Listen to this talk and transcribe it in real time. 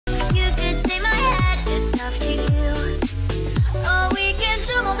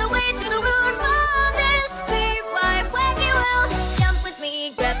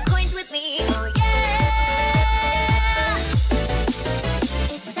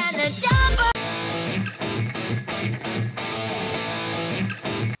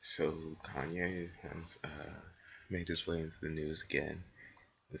Kanye has made his way into the news again.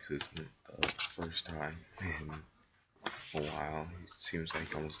 This isn't the first time in a while. It seems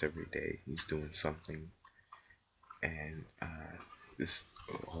like almost every day he's doing something, and this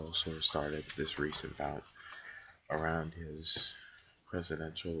all sort of started this recent bout around his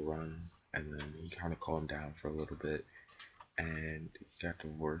presidential run, and then he kind of calmed down for a little bit, and he got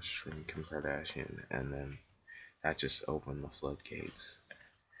divorced from Kim Kardashian, and then that just opened the floodgates.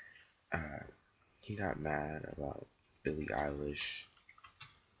 Uh, he got mad about Billie Eilish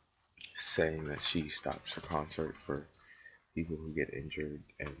saying that she stops her concert for people who get injured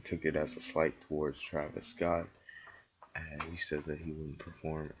and took it as a slight towards Travis Scott. And he said that he wouldn't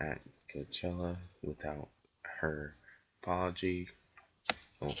perform at Coachella without her apology.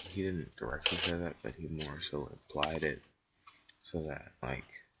 Well, he didn't directly say that, but he more so implied it so that, like,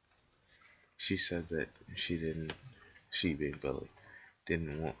 she said that she being Billie,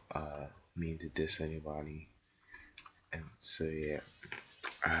 didn't want, mean to diss anybody. And so, yeah,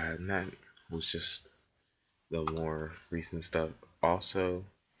 and that was just the more recent stuff. Also,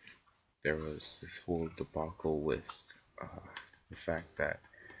 there was this whole debacle with uh, the fact that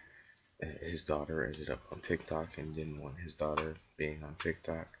his daughter ended up on TikTok and didn't want his daughter being on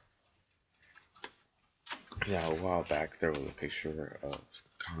TikTok. Now, a while back, there was a picture of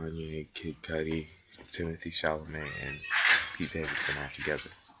Kanye, Kid Cudi, Timothy Chalamet, and Pete Davidson all together.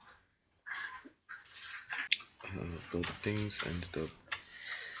 But things ended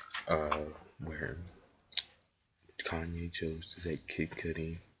up where Kanye chose to take Kid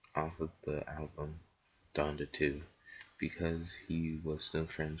Cudi off of the album Donda 2 because he was still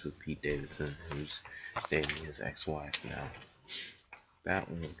friends with Pete Davidson, who's dating his ex-wife now. That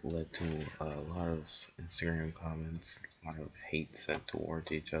led to a lot of Instagram comments, a lot of hate sent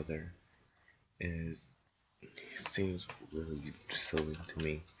towards each other. It seems really silly to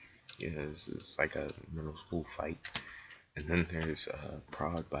me. It's like a middle school fight. And then there's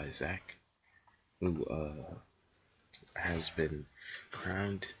Prod by Zach, who has been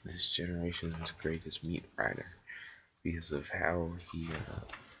crowned this generation's greatest meat rider because of how he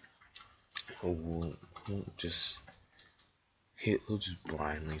will just he'll just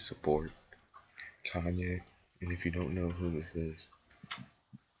blindly support Kanye. And if you don't know who this is,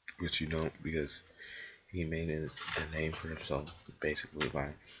 which you don't, because he made a name for himself basically by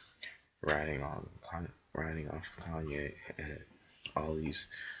riding off Kanye and all these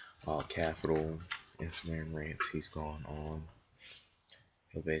all capital Instagram rants he's gone on.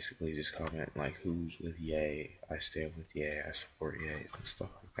 He'll basically just comment like, "Who's with Ye? I stand with Ye. I support Ye," and stuff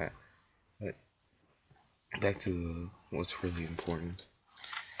like that. But back to what's really important.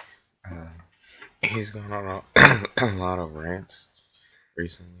 He's gone on a lot of rants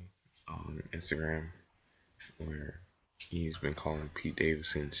recently on Instagram where he's been calling Pete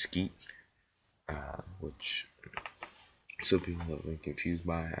Davidson Skeet, which some people have been confused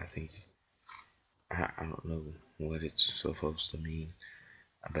by. I think I don't know what it's supposed to mean.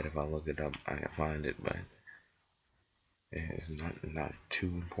 I bet if I look it up, I can find it, but it's not too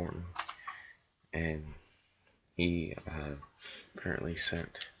important. And he apparently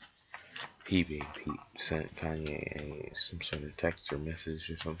sent Kanye some sort of text or message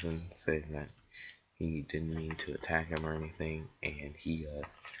or something saying that he didn't mean to attack him or anything, and he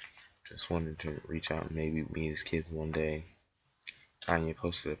just wanted to reach out and maybe meet his kids one day. Kanye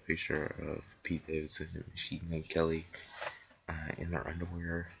posted a picture of Pete Davidson and Machine Gun Kelly in their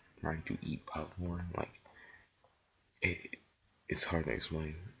underwear trying to eat popcorn. Like, it's hard to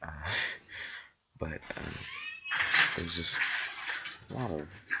explain, but there's just a lot of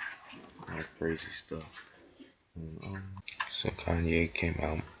crazy stuff. So Kanye came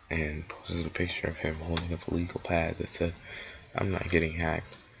out and posted a picture of him holding up a legal pad that said, "I'm not getting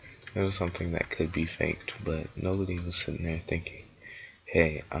hacked." It was something that could be faked, but nobody was sitting there thinking,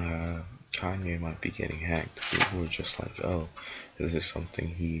 "Hey, Kanye might be getting hacked." People were just like, "Oh, this is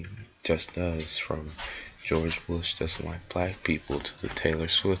something he just does," from George Bush doesn't like black people to the Taylor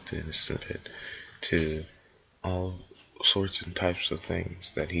Swift incident to all sorts and types of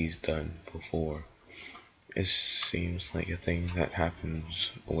things that he's done before. It seems like a thing that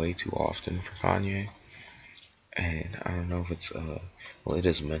happens way too often for Kanye. And I don't know if it's well, it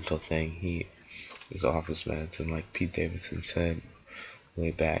is a mental thing. He is office medicine, like Pete Davidson said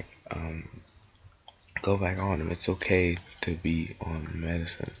way back. Go back on him. It's okay to be on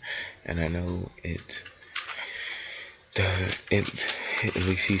medicine, and I know it. At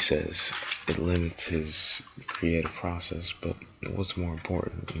least he says it limits his creative process. But what's more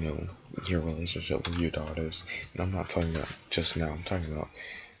important, your relationship with your daughters. And I'm not talking about just now. I'm talking about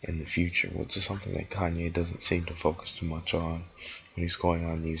in the future, which is something that Kanye doesn't seem to focus too much on when he's going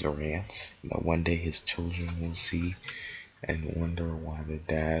on these rants that one day his children will see and wonder why the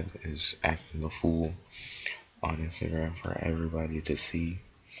dad is acting a fool on Instagram for everybody to see.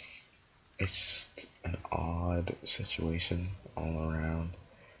 It's just an odd situation all around.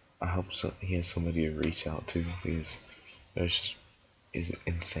 I hope he has somebody to reach out to because there's just is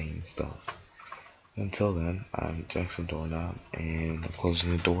insane stuff. Until then, I'm Jackson Doorknob, and I'm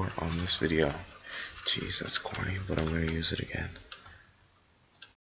closing the door on this video. Jeez, that's corny, but I'm gonna use it again.